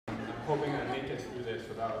hoping I make it through this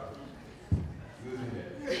without losing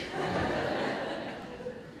it.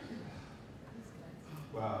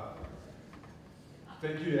 Wow.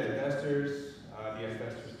 Thank you to EdVestors, the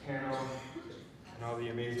EdVestors panel, and all the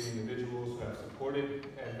amazing individuals who have supported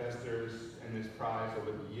EdVestors and this prize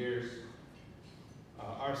over the years.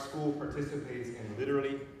 Our school participates in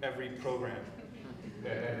literally every program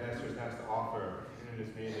that EdVestors has to offer, and it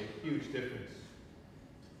has made a huge difference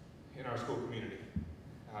in our school community.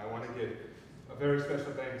 I want to give a very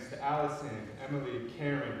special thanks to Allison, Emily,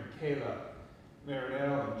 Karen, Kayla,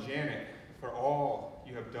 Marinelle, and Janet for all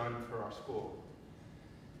you have done for our school.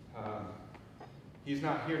 He's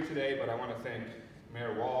not here today, but I want to thank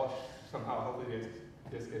Mayor Walsh. Somehow, hopefully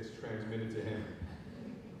this gets transmitted to him,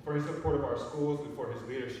 for his support of our schools and for his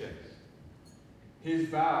leadership. His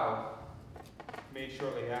vow, made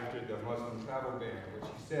shortly after the Muslim travel ban, which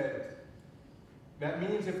he said, that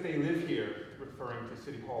means if they live here, referring to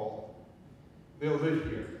City Hall, they'll live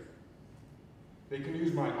here. They can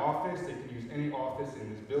use my office, they can use any office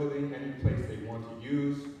in this building, any place they want to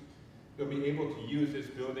use. They'll be able to use this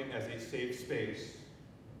building as a safe space.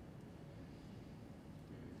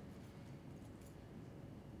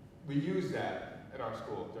 We use that at our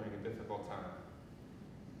school during a difficult time.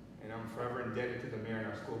 And I'm forever indebted to the mayor, and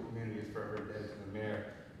our school community is forever indebted to the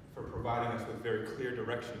mayor for providing us with very clear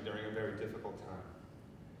direction during a very difficult time.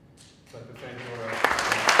 I'd like to thank Laura.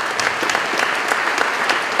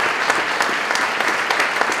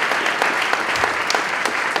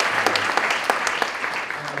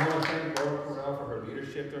 I want to thank Laura Cornell for her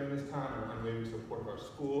leadership during this time and unwavering support of our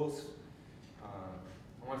schools.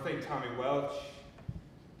 I want to thank Tommy Welch,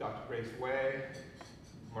 Dr. Grace Way,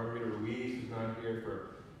 Margarita Ruiz, who's not here,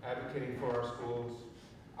 for advocating for our schools.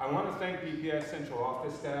 I want to thank BPS Central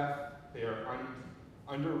Office staff. They are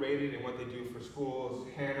underrated in what they do for schools.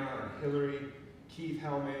 Hannah and Hillary, Keith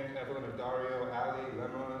Hellman, Evelyn Adario, Ali,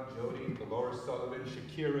 Lemma, Jody, Dolores Sullivan,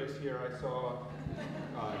 Shakira is here, I saw.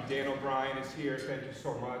 Dan O'Brien is here, thank you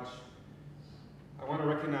so much. I want to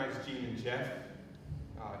recognize Jean and Jeff,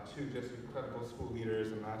 two just incredible school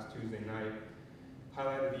leaders, and last Tuesday night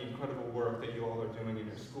highlighted the incredible work that you all are doing in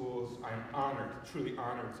your schools. I am honored, truly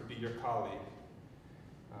honored to be your colleague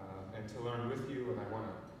and to learn with you, and I want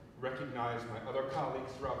to recognize my other colleagues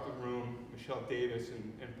throughout the room. Michelle Davis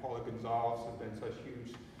and Paula Gonzalez have been such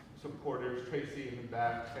huge supporters. Tracy in the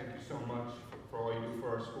back, thank you so much for all you do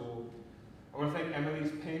for our school. I want to thank Emily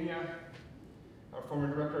Pena, our former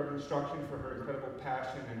director of instruction, for her incredible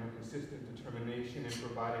passion and her consistent determination in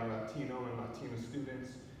providing Latino and Latina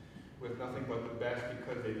students with nothing but the best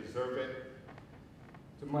because they deserve it.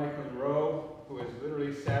 To Mike Monroe, who has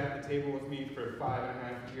literally sat at the table with me for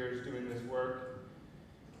 5.5 years doing this work.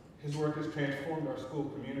 His work has transformed our school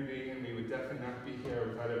community, and we would definitely not be here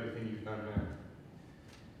without everything you've done, man.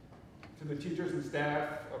 To the teachers and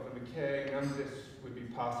staff of the McKay, none of this would be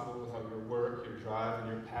possible without your work, your drive,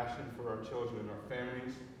 and your passion for our children and our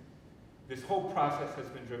families. This whole process has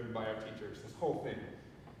been driven by our teachers, this whole thing.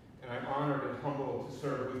 And I'm honored and humbled to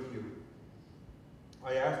serve with you.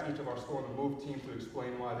 I asked each of our school and the MOVE team to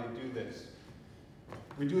explain why they do this.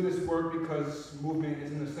 We do this work because movement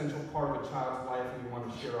is an essential part of a child's life, and we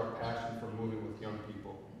want to share our passion for moving with young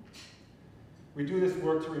people. We do this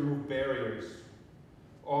work to remove barriers.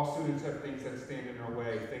 All students have things that stand in their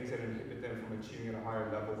way, things that inhibit them from achieving at a higher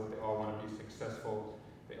level, but they all want to be successful,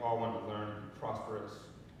 they all want to learn and be prosperous.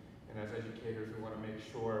 And as educators, we want to make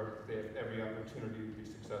sure they have every opportunity to be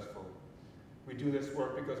successful. We do this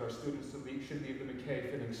work because our students should leave the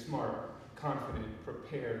McKay feeling smart, confident,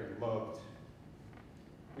 prepared, and loved.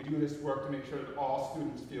 We do this work to make sure that all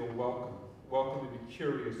students feel welcome, welcome to be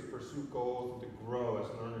curious, to pursue goals, and to grow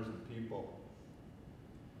as learners and people.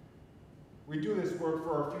 We do this work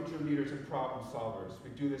for our future leaders and problem solvers.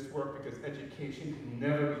 We do this work because education can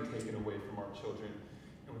never be taken away from our children,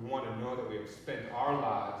 and we want to know that we have spent our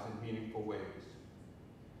lives in meaningful ways.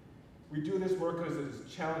 We do this work because it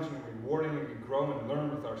is challenging and rewarding, and we grow and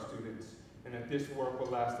learn with our students, and that this work will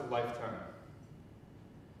last a lifetime.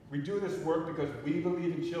 We do this work because we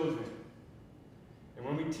believe in children, and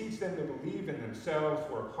when we teach them to believe in themselves,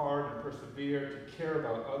 work hard and persevere, to care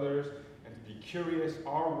about others, and to be curious,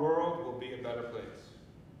 our world will be a better place.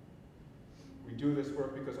 We do this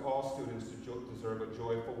work because all students deserve a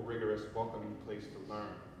joyful, rigorous, welcoming place to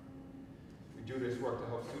learn. We do this work to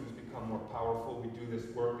help students become more powerful. We do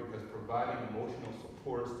this work because providing emotional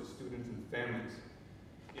supports to students and families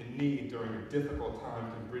in need during a difficult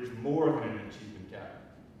time can bridge more than an achievement gap.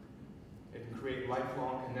 It can create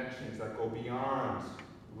lifelong connections that go beyond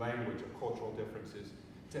language or cultural differences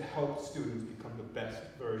to help students become the best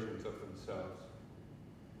versions of themselves.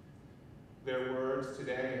 Their words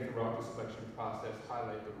today and throughout throughout the selection process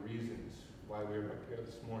highlight the reasons why we're up here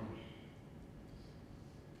this morning.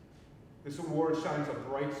 This award shines a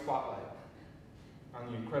bright spotlight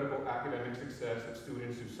on the incredible academic success of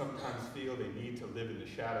students who sometimes feel they need to live in the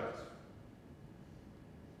shadows.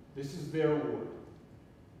 This is their award.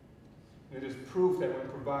 And it is proof that when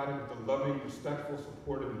provided with a loving, respectful,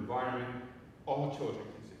 supportive environment, all children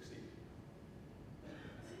can succeed.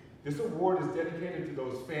 This award is dedicated to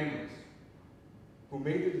those families who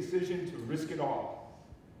made the decision to risk it all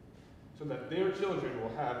so that their children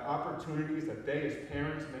will have opportunities that they as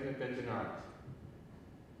parents may have been denied.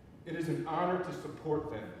 It is an honor to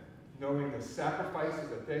support them, knowing the sacrifices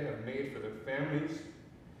that they have made for their families,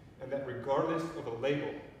 and that regardless of a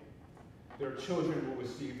label, their children will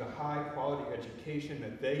receive the high-quality education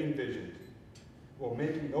that they envisioned while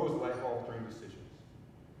making those life-altering decisions.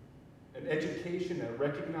 An education that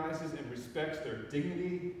recognizes and respects their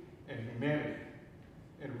dignity and humanity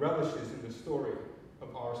and relishes in the story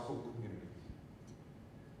of our school community.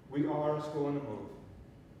 We are a school on the move,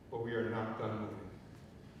 but we are not done moving.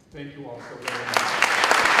 Thank you all so very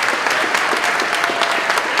much.